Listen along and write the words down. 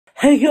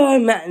Hey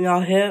guys, Matt and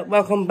I here.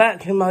 Welcome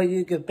back to my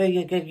YouTube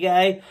video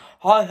today.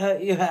 I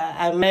hope you had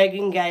an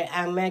amazing day,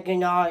 amazing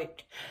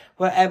night,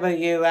 wherever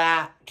you're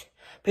at.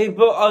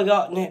 Before I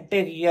got in this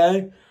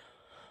video,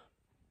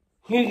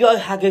 you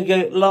guys have to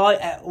go like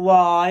and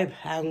subscribe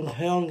and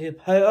turn on the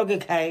post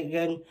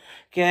notification.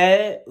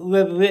 Get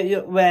with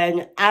it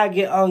when I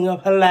get on the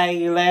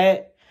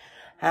playlist.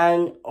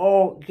 And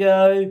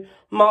also,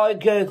 my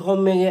go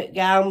comment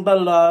down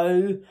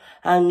below,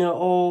 and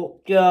also,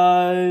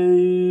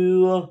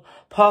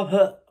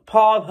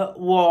 Papa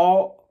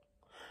what,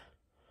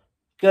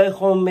 go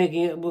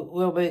comment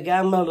will be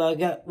down below,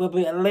 will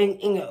be a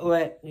link in the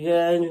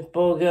description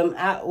for them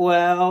as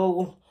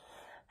well,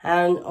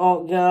 and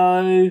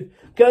also,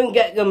 go and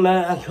get them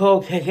and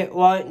call ticket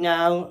right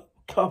now,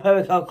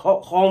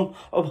 topica.com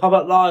or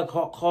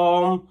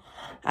publiclive.com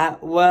as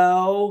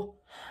well.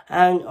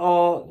 And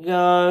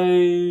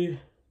also,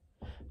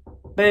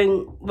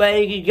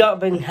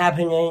 been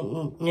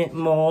happening this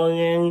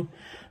morning.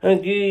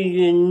 And do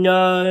you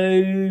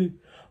know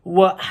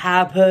what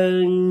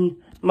happened?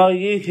 My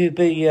YouTube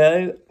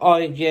video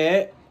I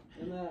did.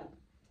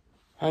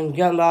 And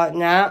just like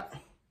that.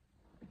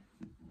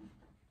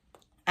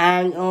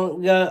 And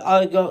also,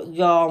 I got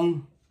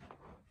some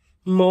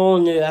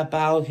morning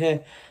about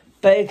it.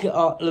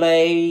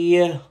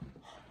 Basically,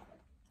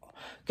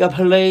 the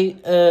police,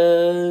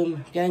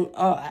 getting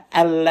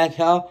a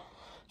letter,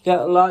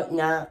 just like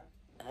that,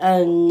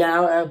 and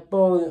now a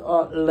boy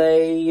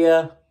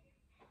they,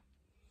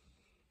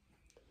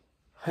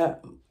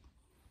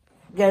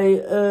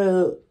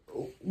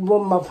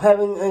 want my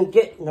parents and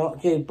get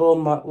not to born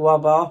my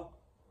brother,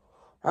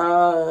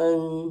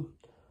 and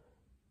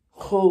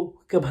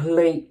call the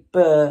police,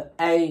 but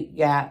they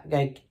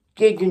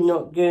did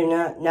not do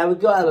that. Now we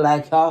got a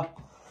letter,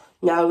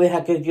 now we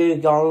have to do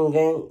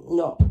something,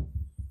 not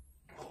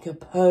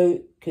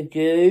supposed to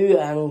do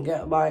and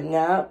get like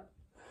that.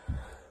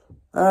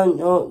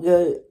 And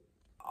also,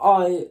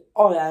 I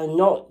am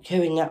not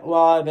doing that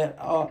right, but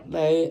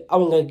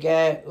I'm gonna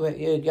get with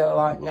you go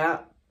like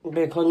that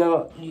because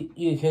not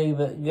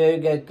YouTubers do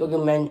get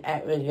government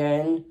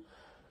everything.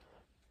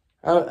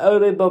 And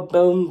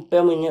everybody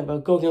filming it for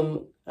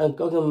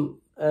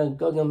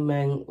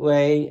government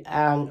way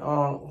and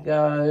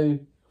also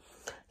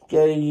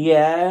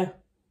yeah.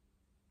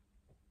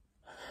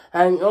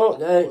 And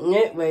also,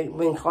 next week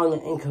been kind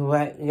of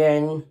incorrect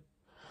then.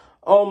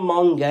 On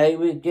Monday,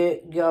 we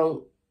get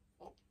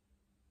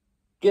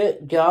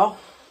stuff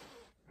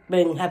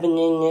been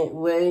happening next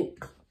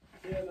week.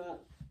 Yeah, Matt.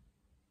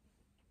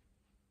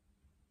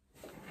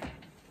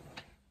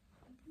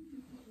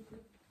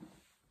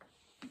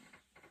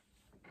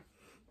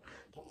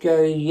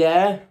 So,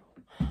 yeah.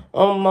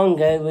 On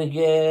Monday, we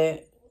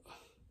get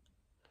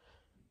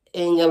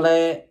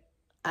English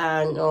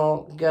and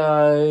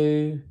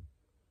also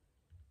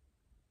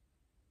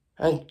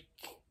a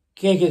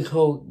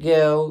physical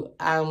girl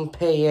and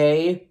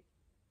PE,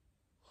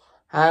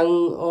 and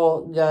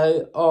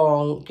also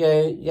on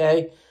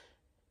Tuesday,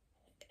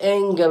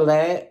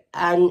 English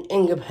and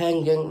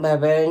independent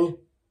living,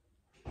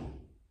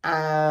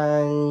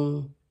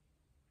 and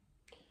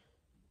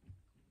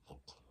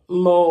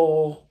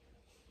more.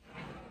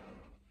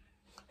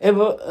 If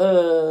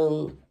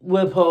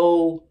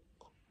Whipple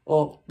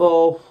or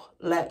both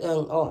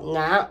lesson on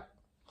that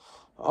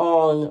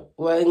on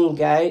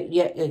Wednesday,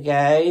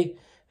 yesterday,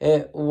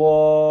 it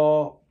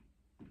was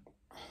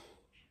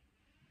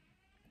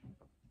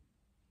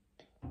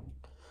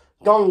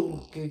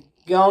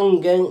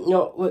Gongan,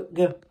 not with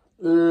the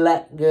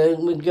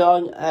lesson.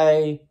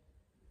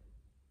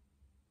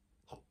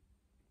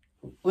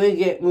 We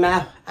get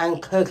math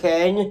and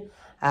cooking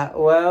as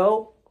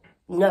well.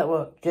 That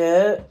was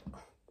good.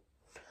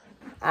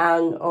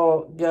 And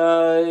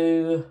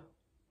also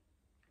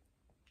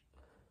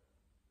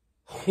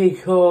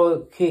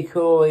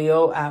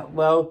tutorial as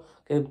well.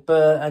 Good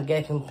bird and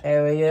getting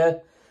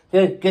period.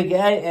 Good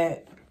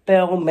get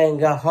filming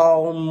the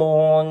whole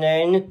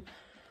morning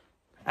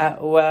as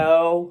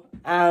well.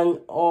 And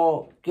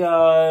also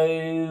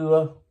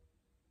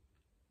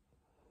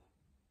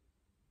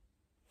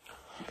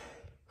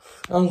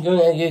I'm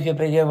doing a YouTube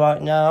video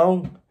right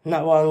now.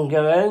 That's what I'm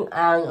doing.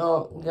 And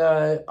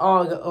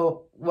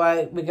also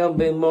wait, we're gonna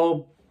be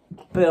more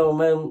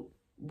filming.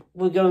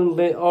 We're gonna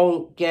be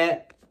on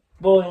get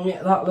boiling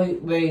it like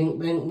we've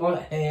been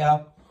right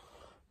here.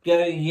 So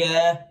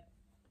yeah.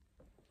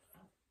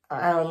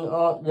 And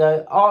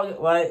also,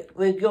 wait,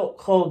 we got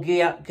called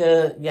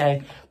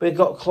yeah. We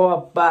got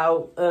called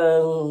about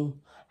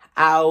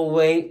our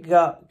week,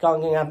 got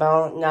talking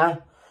about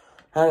now.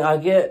 And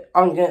I'm getting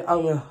on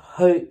the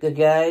hook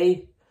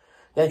today.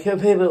 There's two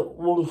people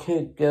want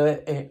to do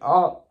it. It's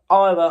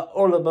either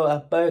Oliver a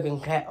Bergen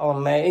cat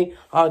on me,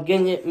 or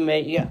give it me.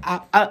 Yeah,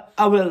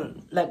 I will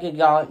let you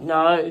guys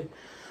know.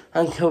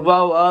 And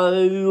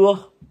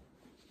tomorrow,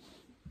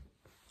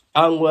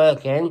 I'm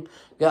working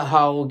the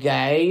whole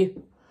day.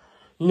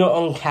 Not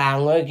on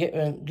camera, get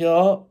a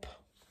job.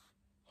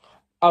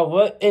 I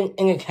work in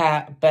a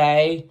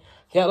cafe,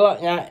 get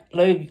like that,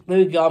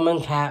 Blue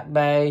Diamond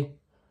Cafe.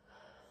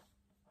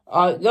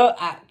 I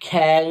got at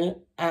 10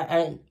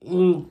 and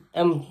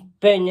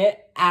finish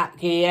at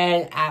the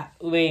end at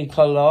 3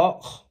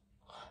 o'clock.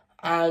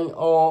 And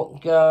I'll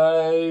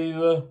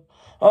go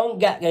on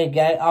get the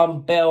game,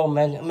 I'm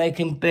filming,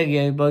 making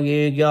videos for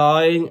you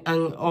guys,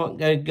 and I'll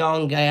go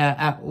and get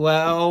at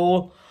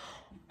well.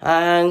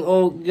 And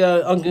I'll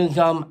go, I'm doing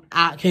some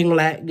acting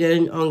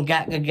lessons on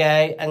get the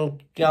game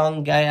and go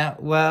and get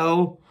at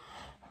well.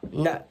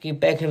 That's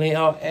basically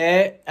all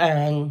it,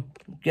 and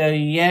go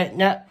yeah,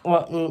 that's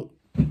what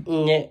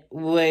next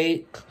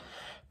week.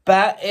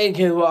 Back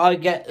into what I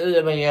get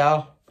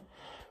earlier.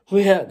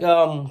 We have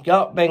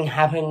got been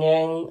happening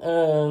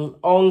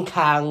on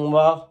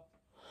camera.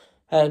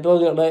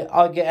 Basically,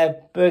 I get a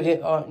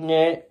budget on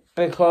it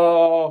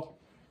because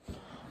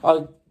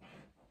I'd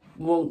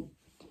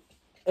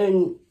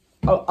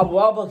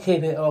rather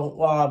keep it on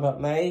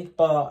private me,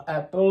 but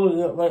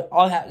basically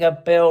I have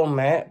to film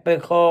it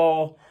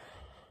because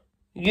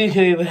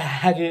YouTube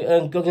has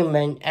to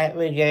document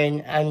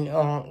everything, and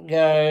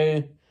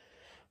go.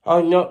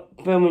 I'm not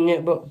filming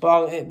it, but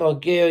it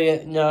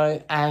Bulgaria now,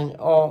 and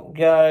I'll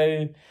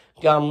go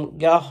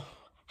just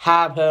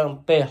happen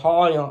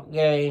behind that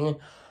game.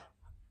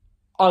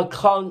 I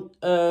can't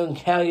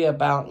tell you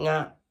about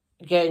that.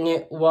 Getting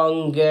it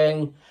wrong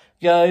game,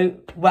 go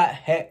wet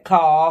hit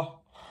car,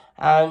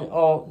 and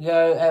I'll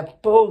go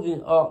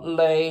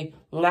unfortunately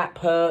that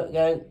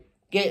person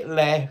get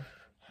left,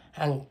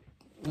 and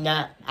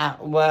that as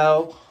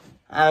well,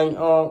 and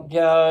I'll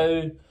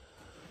go.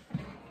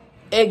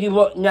 If you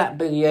watch that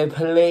video,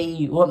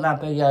 please watch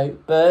that video,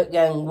 but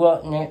then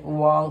watch it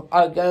wrong.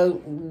 I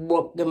don't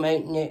want to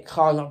make this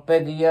kind of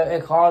video.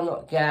 It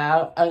cannot get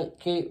out and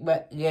keep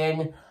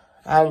waiting,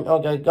 and I'll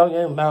go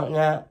talking about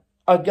that.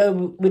 I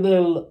don't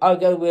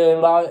really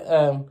like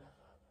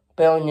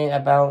building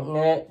about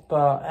it,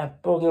 but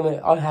unfortunately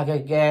I have to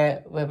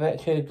get with it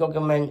to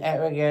document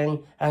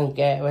everything and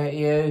get with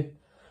you.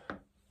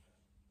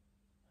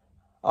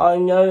 I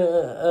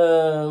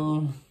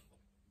know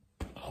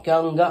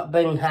got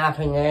been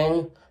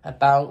happening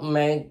about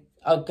me.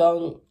 I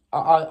don't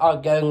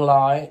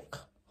like.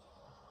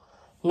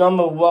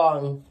 Number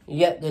one,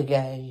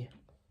 yesterday,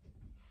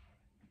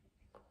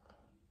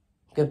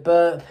 the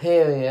birth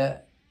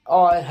period,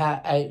 I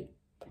had an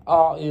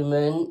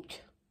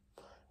argument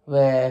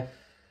with,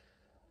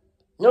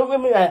 not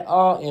really an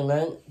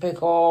argument,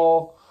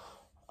 because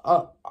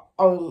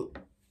I'm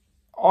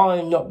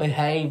not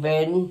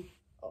behaving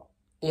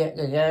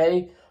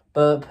yesterday.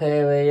 Birth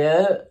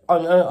period. I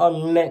know I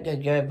meant to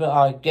do, but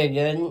I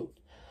didn't.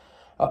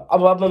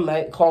 I'd rather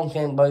make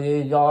content for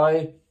you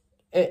guys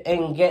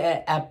and get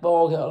it at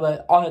board.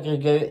 I had to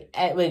do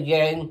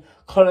everything,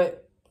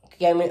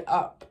 get me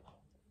up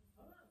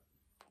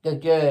to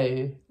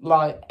do,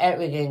 like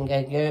everything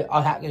to do,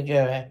 I had to do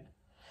it.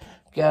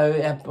 Go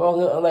and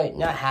board,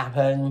 that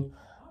happened,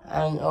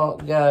 and I'll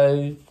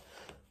go.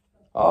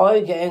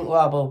 I get in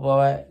trouble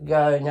for it.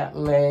 Go, that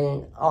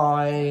means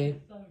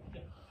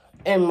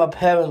in my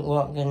parents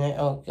watching it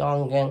or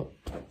going,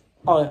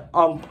 I'm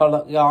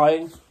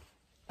apologise.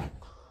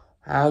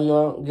 And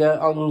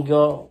I'm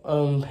got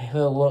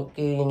people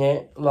watching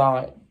it,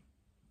 like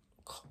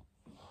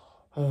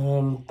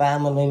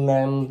family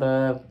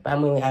member,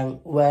 family and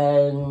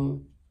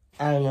friends,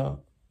 and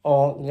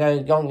or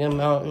go talking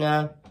about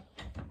now,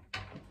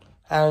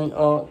 and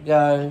or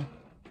go.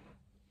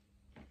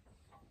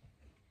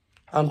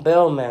 I'm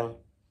filming.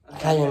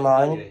 Can you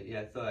mind?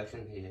 Yeah, so I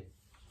can hear.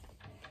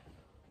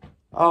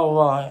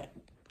 Alright,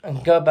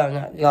 and go about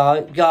that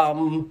guy,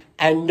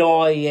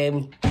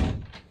 annoying,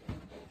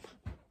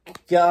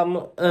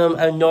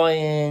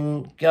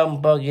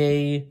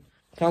 buggy,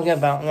 talking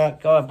about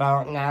that, go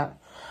about that.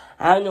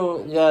 I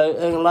don't go,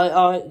 and like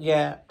I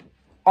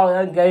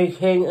am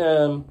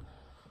getting,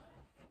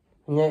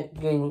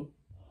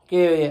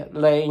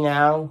 seriously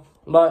now,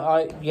 like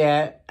I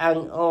get,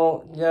 and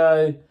I'll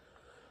go,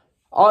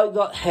 I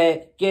got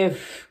hit,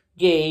 give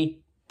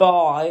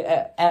by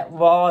at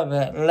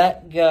private,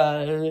 let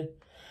go.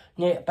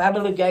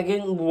 Family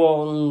getting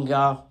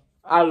longer.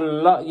 I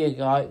love you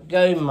guys,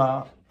 go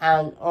Mark,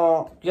 and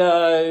I'll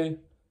go,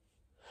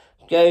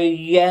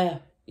 yeah,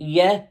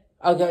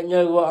 I don't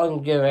know what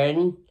I'm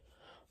doing,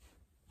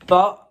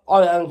 but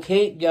I can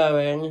keep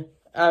going,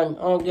 and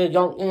I'll do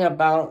something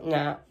about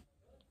that.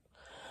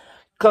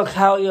 Cause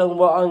how you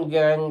what I'm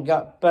doing,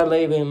 got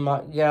believe in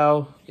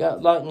myself,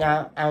 got like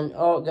that, and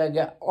I'll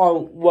get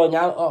on one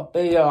out of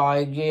the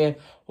idea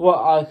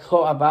what I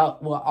thought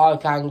about what I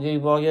can do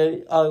for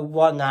you. I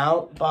run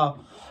out, but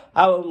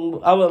I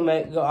will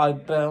make sure I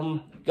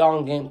film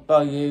content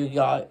for you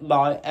guys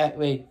like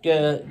every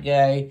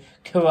Thursday,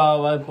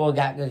 tomorrow for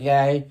that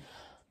day,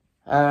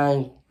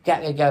 and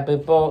that day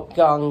before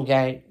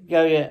content.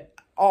 So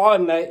I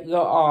make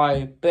sure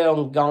I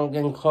film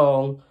content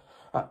cool.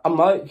 I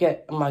might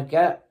get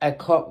a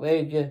copy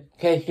in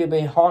case you're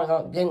behind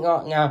on things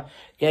like now.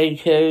 Stay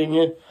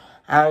tuned,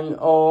 and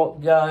or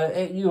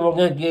if you want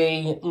to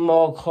see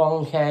more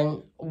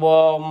content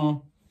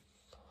from,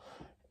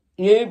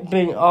 you've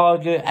been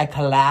arguing a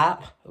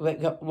collab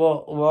with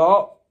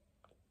what?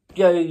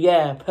 go,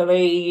 yeah,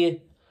 please.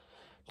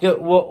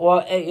 Get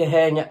what at your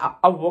hand.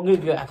 I want to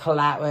get a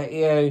collab with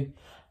you.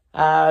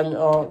 And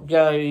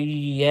go,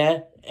 yeah.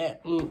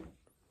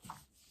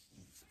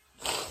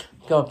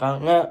 Go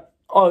about that.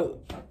 I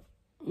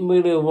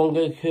really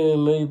wanted to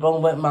move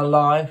on with my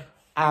life.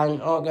 And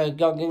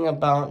talking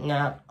about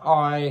that,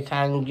 I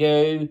can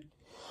do.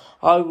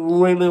 I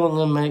really want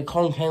to make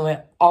content with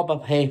other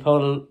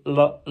people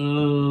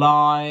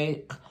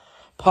like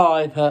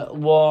Piper,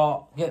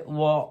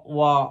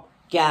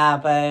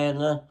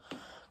 Gavin,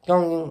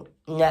 going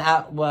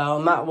that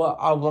well, that's what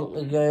I want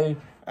to do,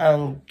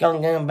 and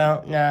going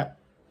about that,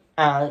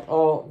 and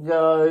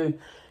also,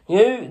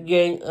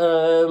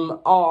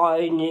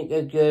 I need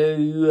to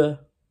do,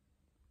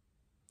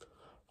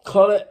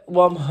 call it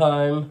one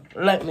home,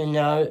 let me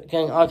know,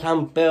 then I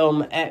can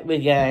film every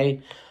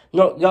day.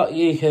 Not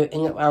YouTube,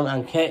 Instagram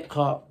and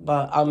TikTok,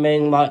 but I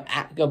mean like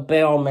actual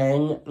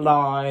filming,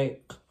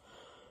 like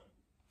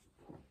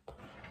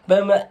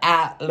Boomer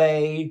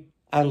Atlee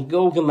and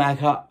Google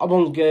Maker. I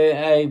want to do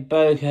a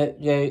burger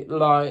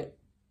like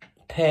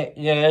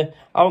picture.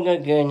 I'm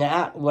going to do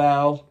that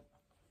well.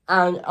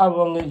 And I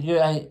want to do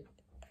a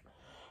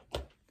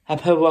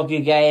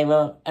Perogi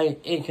Gamer and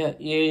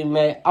you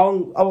mate.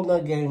 I'm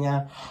going to do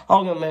that.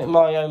 I'm going to make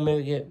my own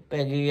music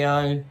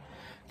video.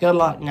 Good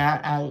luck now,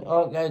 and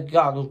good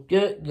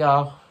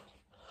job.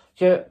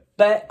 So,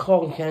 best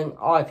content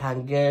I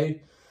can do.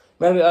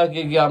 Maybe I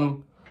could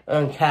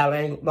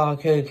challenge,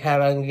 like a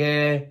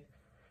challenge,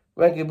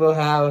 regular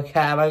hour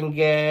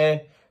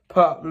challenge,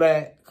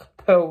 public,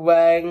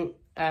 prank,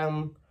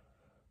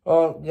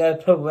 or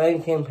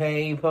pranking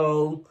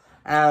people,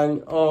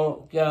 and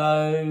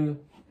also,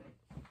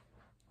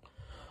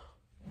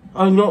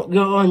 I'm not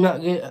going to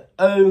get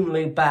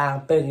only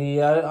bad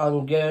video.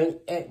 I'm doing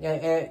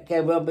it.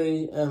 There will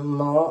be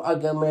more. I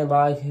don't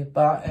realize it,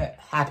 but it's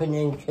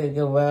happening to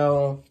the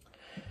world.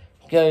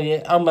 So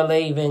I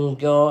believe in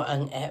God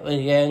and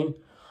everything.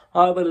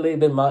 I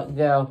believe in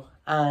myself,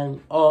 and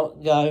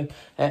also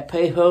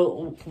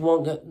people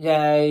want to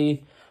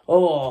say,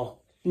 "Oh,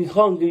 you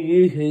can't do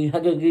YouTube. You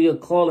have to do your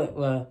credit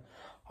work."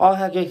 I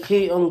have to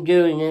keep on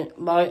doing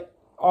it like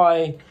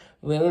I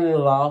really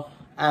love,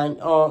 and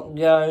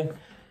also.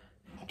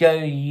 So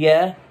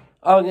yeah,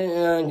 I'm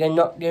gonna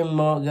not do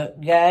more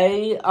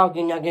today. I'm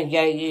gonna get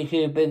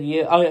YouTube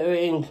video. I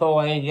really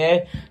enjoyed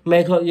it.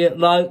 Make sure you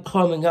like,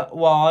 comment,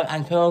 why,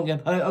 and turn on the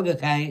post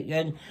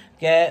notification.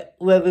 Get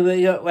whether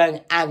video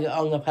when add it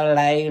on the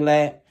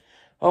playlist.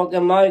 Okay,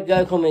 my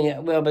go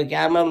comment will be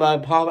down below,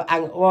 pop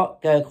and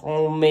what go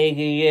call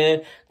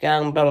media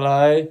down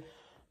below.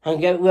 And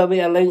get will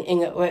be a link in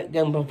the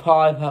description for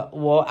private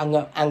what and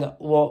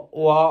what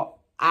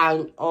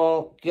and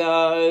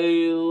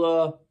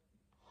also.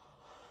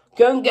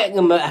 Go and get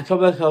your merch,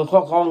 so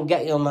click on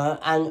get your merch,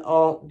 and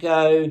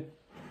go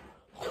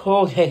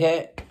call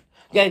ticket.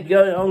 Get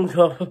going on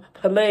to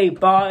please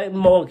buy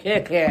more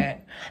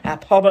ticket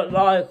at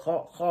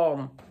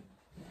publiclive.com.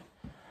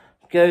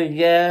 Go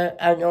yeah,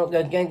 and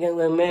also get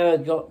the mirror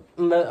got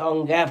merch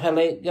on there,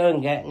 please go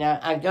and get that,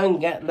 and go and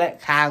get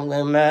that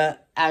camera merch,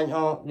 and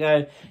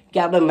also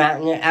get the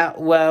magnet out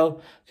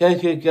well, go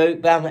to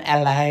down to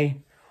LA,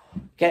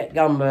 get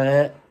the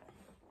merch.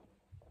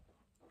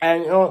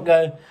 And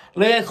also,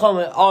 leave a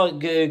comment on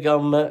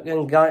Google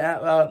and go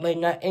out, leave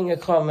that in the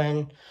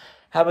comment.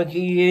 Have a good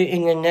you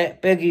in the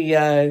next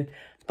video.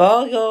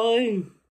 Bye guys.